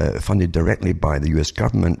 funded directly by the US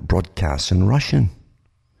government, broadcasts in Russian.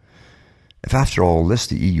 If after all this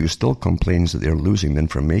the EU still complains that they are losing the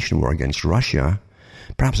information war against Russia,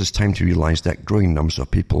 perhaps it's time to realize that growing numbers of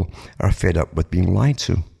people are fed up with being lied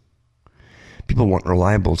to. People want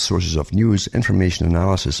reliable sources of news, information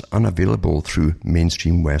analysis unavailable through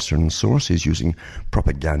mainstream Western sources using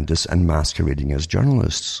propagandists and masquerading as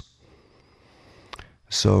journalists.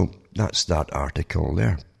 So that's that article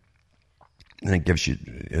there. And it gives you,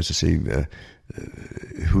 as I say,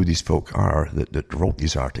 who these folk are that wrote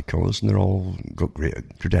these articles, and they're all got great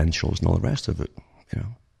credentials and all the rest of it, you know.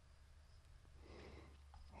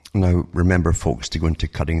 Now, remember, folks, to go into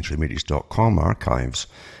cuttingthroughthematrix.com archives,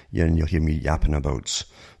 and you'll hear me yapping about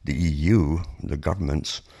the EU, the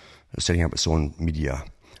government, setting up its own media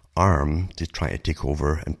arm to try to take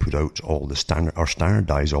over and put out all the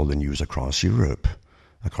standardize all the news across Europe,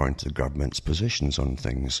 according to the government's positions on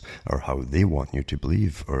things, or how they want you to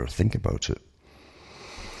believe or think about it.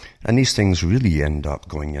 And these things really end up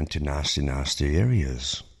going into nasty, nasty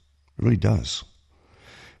areas. It really does.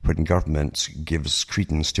 When government gives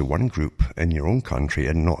credence to one group in your own country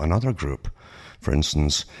and not another group. For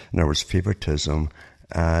instance, in other words, favoritism.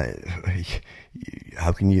 How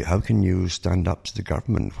can you stand up to the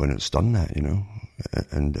government when it's done that, you know,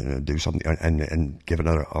 and do something and give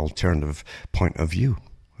another alternative point of view?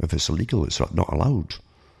 If it's illegal, it's not allowed.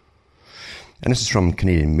 And this is from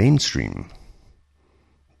Canadian Mainstream,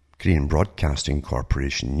 Canadian Broadcasting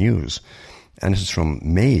Corporation News. And this is from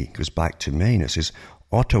May, goes back to May, and it says,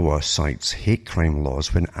 Ottawa cites hate crime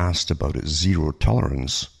laws when asked about its zero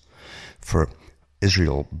tolerance for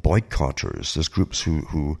Israel boycotters. There's groups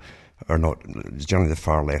who are not, generally the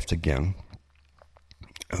far left again,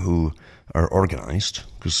 who are organized,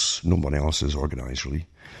 because nobody else is organized really,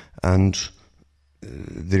 and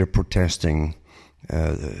they're protesting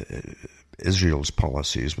Israel's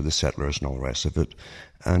policies with the settlers and all the rest of it,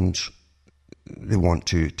 and they want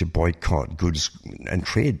to boycott goods and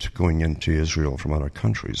trade going into Israel from other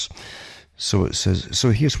countries. So it says,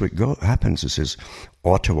 so here's what happens. It says,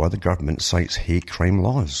 Ottawa, the government, cites hate crime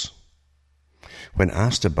laws when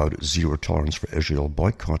asked about its zero tolerance for Israel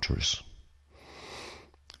boycotters.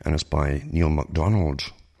 and it's by Neil MacDonald.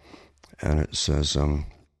 And it says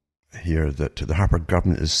here that the Harper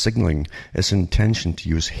government is signalling its intention to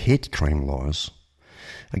use hate crime laws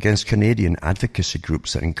against Canadian advocacy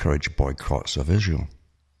groups that encourage boycotts of Israel.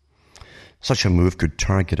 Such a move could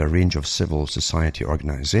target a range of civil society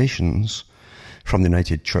organizations, from the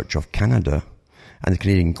United Church of Canada and the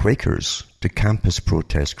Canadian Quakers to campus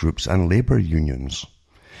protest groups and labour unions.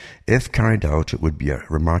 If carried out, it would be a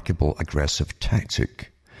remarkable aggressive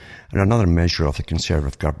tactic and another measure of the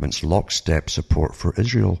Conservative government's lockstep support for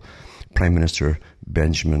Israel, Prime Minister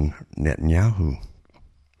Benjamin Netanyahu.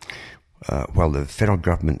 While the federal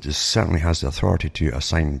government certainly has the authority to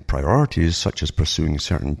assign priorities, such as pursuing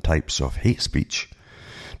certain types of hate speech,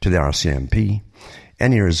 to the RCMP,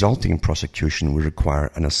 any resulting prosecution would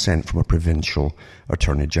require an assent from a provincial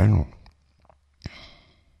Attorney General.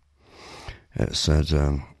 It said,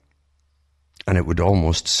 and it would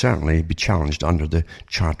almost certainly be challenged under the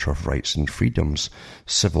Charter of Rights and Freedoms,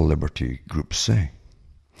 civil liberty groups say.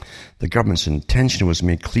 The government's intention was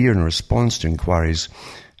made clear in response to inquiries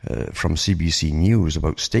from CBC News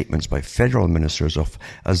about statements by federal ministers of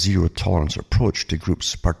a zero-tolerance approach to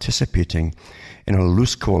groups participating in a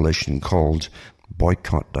loose coalition called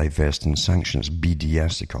Boycott, Divest and Sanctions,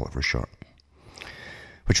 BDS they call it for short,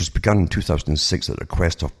 which was begun in 2006 at the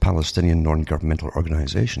request of Palestinian non-governmental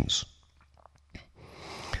organizations.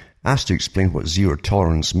 Asked to explain what zero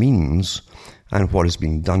tolerance means and what is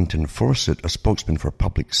being done to enforce it, a spokesman for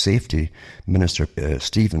public safety, Minister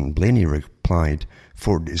Stephen Blaney, replied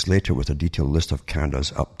 4 days later with a detailed list of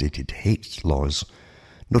Canada's updated hate laws,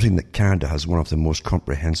 noting that Canada has one of the most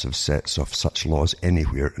comprehensive sets of such laws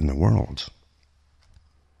anywhere in the world.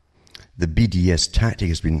 The BDS tactic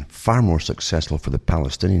has been far more successful for the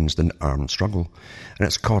Palestinians than the armed struggle, and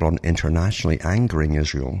it's caught on internationally angering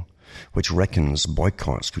Israel, which reckons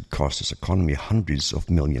boycotts could cost its economy hundreds of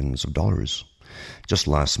millions of dollars. Just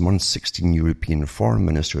last month, 16 European foreign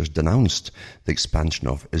ministers denounced the expansion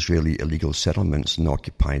of Israeli illegal settlements in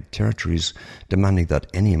occupied territories, demanding that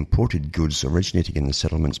any imported goods originating in the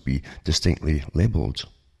settlements be distinctly labelled.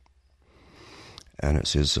 And it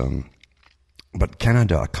says, but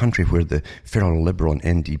Canada, a country where the federal Liberal and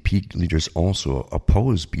NDP leaders also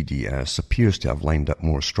oppose BDS, appears to have lined up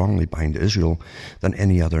more strongly behind Israel than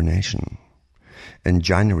any other nation. In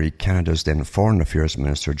January, Canada's then Foreign Affairs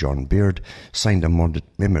Minister John Baird signed a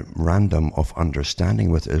memorandum of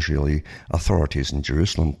understanding with Israeli authorities in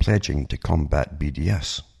Jerusalem pledging to combat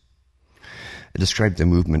BDS. It described the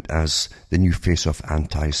movement as the new face of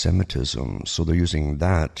anti-Semitism, so they're using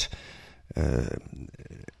that.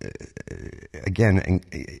 Again,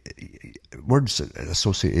 words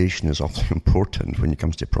association is often important when it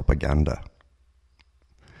comes to propaganda.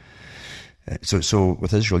 So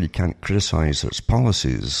with Israel, you can't criticize its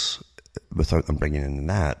policies without them bringing in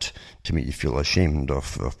that to make you feel ashamed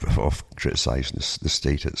of criticizing the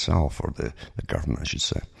state itself, or the government, I should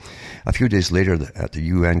say. A few days later, at the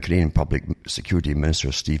UN, Canadian Public Security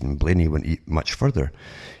Minister Stephen Blaney went much further.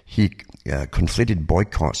 He conflated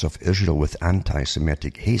boycotts of Israel with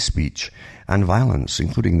anti-Semitic hate speech and violence,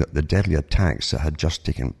 including the deadly attacks that had just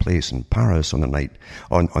taken place in Paris on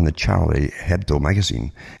the Charlie Hebdo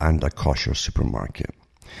magazine and a kosher supermarket.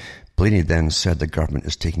 Blaney then said the government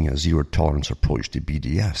is taking a zero-tolerance approach to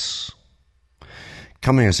BDS.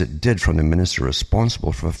 Coming as it did from the minister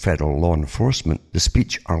responsible for federal law enforcement, the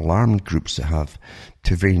speech alarmed groups that have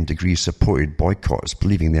to varying degrees supported boycotts,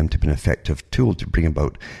 believing them to be an effective tool to bring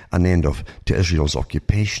about an end to Israel's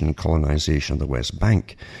occupation and colonization of the West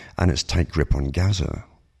Bank and its tight grip on Gaza.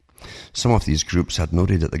 Some of these groups had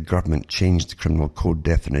noted that the government changed the criminal code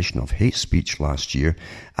definition of hate speech last year,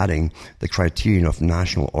 adding the criterion of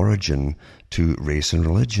national origin to race and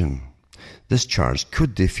religion. This charge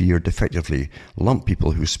could, they feared, effectively lump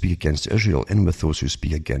people who speak against Israel in with those who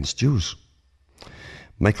speak against Jews.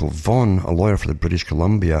 Michael Vaughan, a lawyer for the British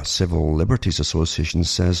Columbia Civil Liberties Association,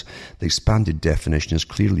 says the expanded definition is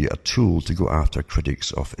clearly a tool to go after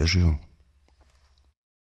critics of Israel.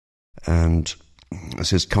 And it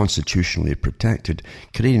says constitutionally protected.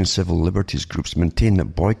 Canadian civil liberties groups maintain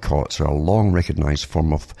that boycotts are a long recognised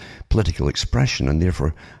form of political expression and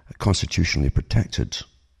therefore constitutionally protected.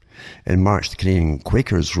 In March, the Canadian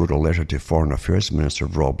Quakers wrote a letter to Foreign Affairs Minister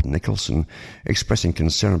Rob Nicholson expressing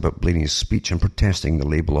concern about Blaney's speech and protesting the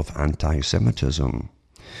label of anti-Semitism.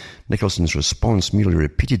 Nicholson's response merely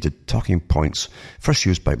repeated the talking points first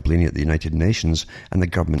used by Blaney at the United Nations and the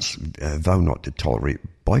government's vow not to tolerate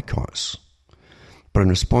boycotts. But in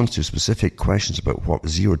response to specific questions about what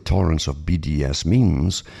zero tolerance of BDS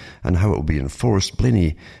means and how it will be enforced,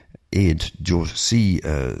 Blaney aide Josie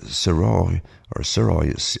Siroy, or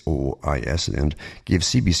Siroy, S-O-I-S at the end, gave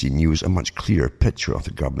CBC News a much clearer picture of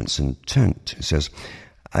the government's intent. It says,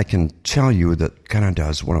 I can tell you that Canada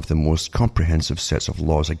has one of the most comprehensive sets of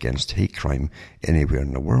laws against hate crime anywhere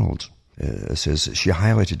in the world. It says, she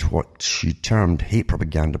highlighted what she termed hate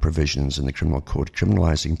propaganda provisions in the criminal code,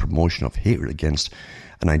 criminalizing promotion of hatred against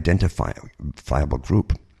an identifiable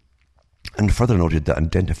group. And further noted that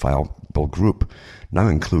identifiable group now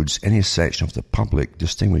includes any section of the public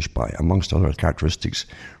distinguished by, amongst other characteristics,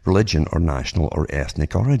 religion or national or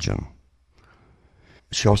ethnic origin.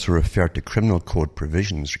 She also referred to criminal code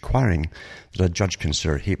provisions requiring that a judge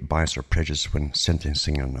consider hate, bias or prejudice when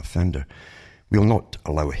sentencing an offender. We will not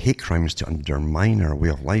allow hate crimes to undermine our way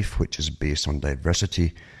of life, which is based on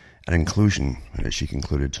diversity and inclusion, she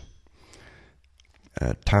concluded.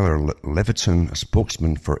 Tyler Leviton, a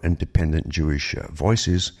spokesman for Independent Jewish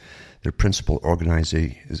Voices, their principal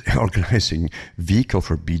organizing vehicle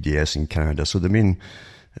for BDS in Canada. So the main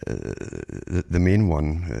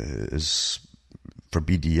one is for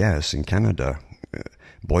BDS in Canada.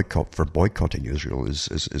 Boycotting Israel is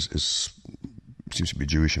seems to be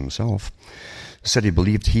Jewish himself. Said he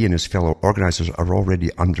believed he and his fellow organizers are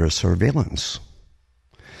already under surveillance.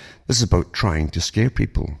 This is about trying to scare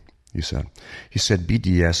people. He said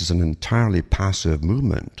BDS is an entirely passive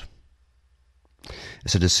movement.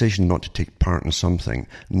 It's a decision not to take part in something,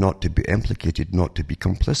 not to be implicated, not to be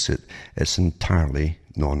complicit. It's entirely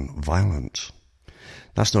non-violent.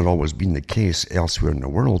 That's not always been the case elsewhere in the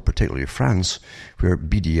world, particularly France, where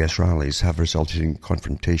BDS rallies have resulted in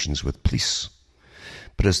confrontations with police.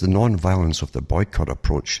 But it's the non-violence of the boycott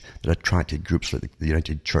approach that attracted groups like the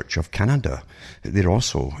United Church of Canada. They're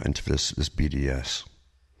also into this BDS.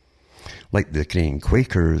 Like the Canadian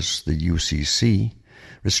Quakers, the UCC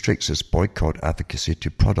restricts its boycott advocacy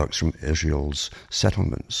to products from Israel's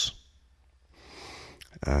settlements.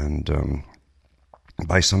 And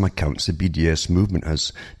by some accounts, the BDS movement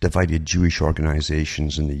has divided Jewish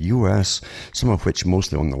organizations in the US, some of which,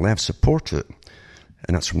 mostly on the left, support it.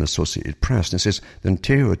 And that's from the Associated Press. And it says, the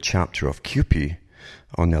Ontario chapter of CUPE,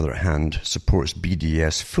 on the other hand, supports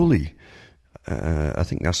BDS fully. I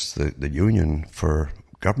think that's the union for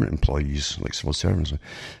government employees, like civil servants,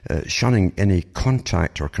 shunning any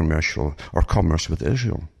contact or commerce with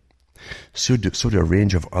Israel. So do a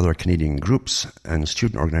range of other Canadian groups and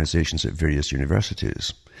student organizations at various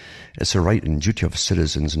universities. It's a right and duty of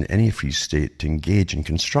citizens in any free state to engage in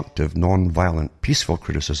constructive, non-violent, peaceful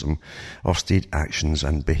criticism of state actions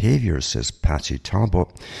and behaviours, says Patty Talbot,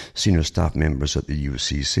 senior staff members at the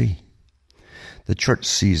UCC. The church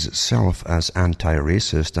sees itself as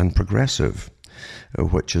anti-racist and progressive,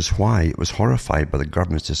 which is why it was horrified by the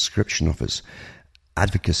government's description of its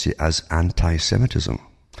advocacy as anti-Semitism,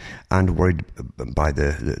 and worried by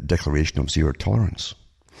the declaration of zero tolerance.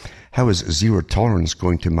 How is zero tolerance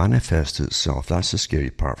going to manifest itself? That's the scary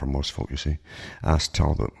part for most folk, you see, asked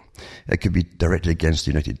Talbot. It could be directed against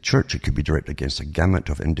the United Church. It could be directed against a gamut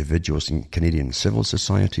of individuals in Canadian civil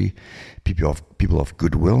society, people of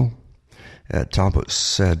goodwill. Talbot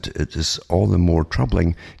said it is all the more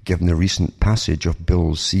troubling given the recent passage of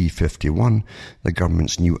Bill C-51, the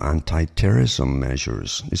government's new anti-terrorism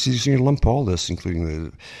measures. You see, you lump all this, including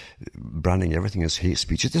the branding everything as hate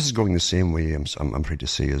speech. This is going the same way, I'm afraid to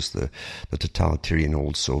say, as the totalitarian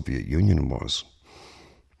old Soviet Union was,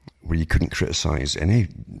 where you couldn't criticize any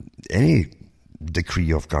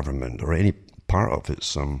decree of government or any part of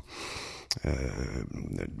its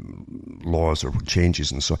laws or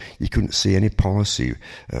changes, and so you couldn't say any policy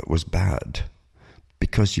was bad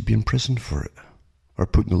because you'd be imprisoned for it or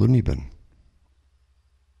put in the loony bin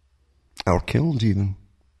or killed even.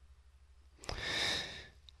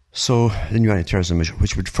 So the new anti-terrorism measure,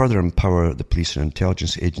 which would further empower the police and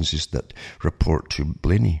intelligence agencies that report to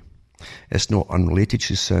Blaney. It's not unrelated,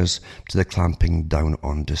 she says, to the clamping down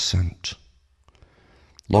on dissent.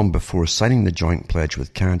 Long before signing the joint pledge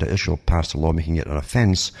with Canada, Israel passed a law making it an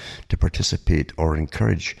offence to participate or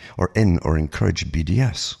encourage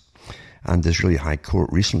BDS. And the Israeli High Court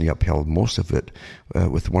recently upheld most of it,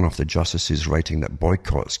 with one of the justices writing that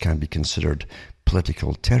boycotts can be considered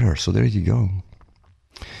political terror. So there you go.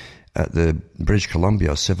 At the British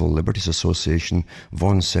Columbia Civil Liberties Association,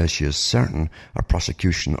 Vaughan says she is certain a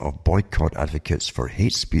prosecution of boycott advocates for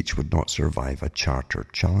hate speech would not survive a charter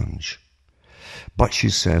challenge. But she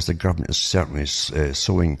says the government is certainly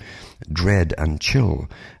sowing dread and chill,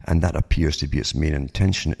 and that appears to be its main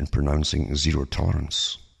intention in pronouncing zero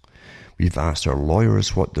tolerance. We've asked our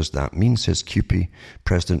lawyers, what does that mean, says CUPE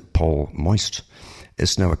President Paul Moist.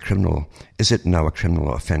 is it now a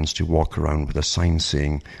criminal offense to walk around with a sign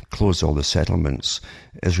saying, close all the settlements,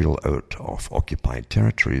 Israel out of occupied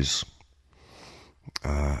territories?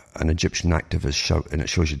 An Egyptian activist shout, and it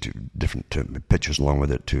shows you different pictures along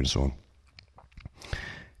with it too and so on.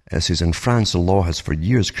 It says, in France, the law has for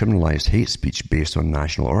years criminalized hate speech based on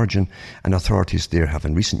national origin, and authorities there have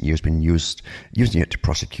in recent years been using it to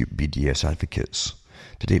prosecute BDS advocates.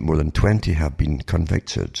 To date, more than 20 have been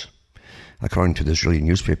convicted. According to the Israeli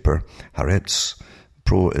newspaper Haaretz,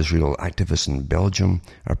 pro-Israel activists in Belgium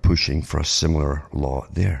are pushing for a similar law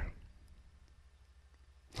there.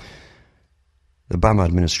 The Obama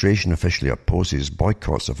administration officially opposes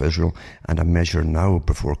boycotts of Israel, and a measure now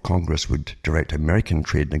before Congress would direct American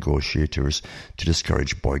trade negotiators to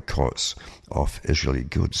discourage boycotts of Israeli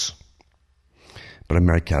goods. But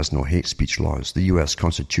America has no hate speech laws. The US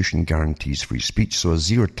Constitution guarantees free speech, so a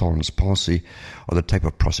zero-tolerance policy, or the type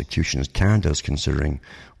of prosecutions Canada is considering,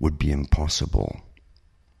 would be impossible.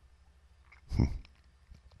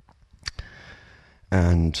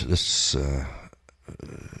 And this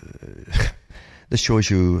shows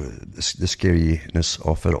you the scariness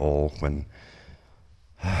of it all when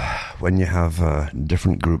you have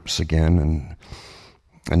different groups again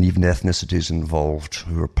and even ethnicities involved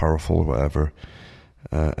who are powerful or whatever,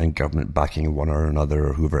 and government backing one or another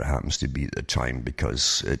or whoever it happens to be at the time,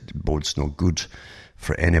 because it bodes no good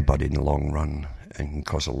for anybody in the long run and can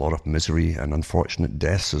cause a lot of misery and unfortunate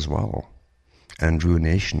deaths as well, and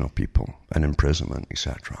ruination of people and imprisonment,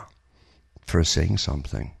 etc., for saying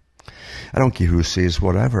something. I don't care who says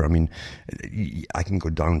whatever. I mean, I can go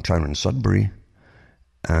downtown in Sudbury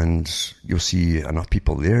and you'll see enough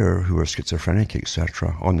people there who are schizophrenic,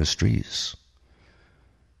 etc., on the streets.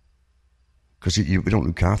 Because we don't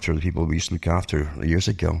look after the people we used to look after years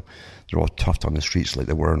ago. They're all tuffed on the streets like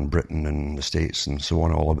they were in Britain and the States and so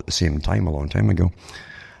on, all at the same time, a long time ago.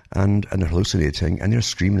 And they're hallucinating, and they're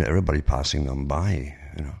screaming at everybody passing them by.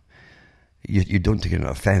 You don't take an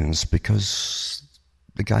offense because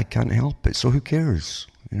the guy can't help it. So who cares,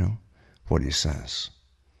 what he says?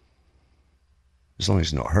 As long as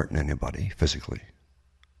he's not hurting anybody physically.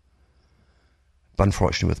 But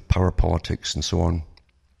unfortunately, with power politics and so on,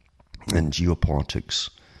 and geopolitics,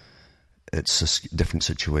 it's a different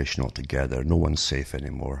situation altogether. No one's safe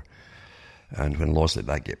anymore. And when laws like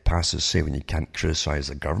that get passed, as say when you can't criticize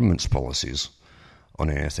the government's policies on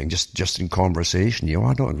anything, just in conversation,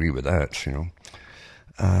 I don't agree with that,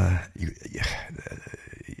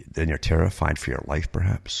 then you're terrified for your life,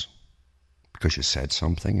 perhaps, because you said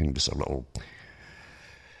something and just a little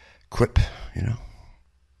quip,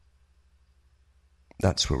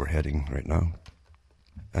 That's where we're heading right now.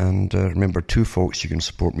 And remember, too, folks, you can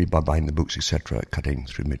support me by buying the books, etc. at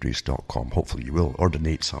cuttingthroughthematrix.com. Hopefully you will, or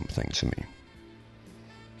donate something to me.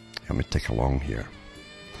 Let me take along here.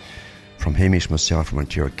 From Hamish, myself, from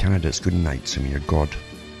Ontario, Canada, it's good night. So may your God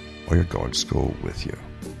or your gods go with you.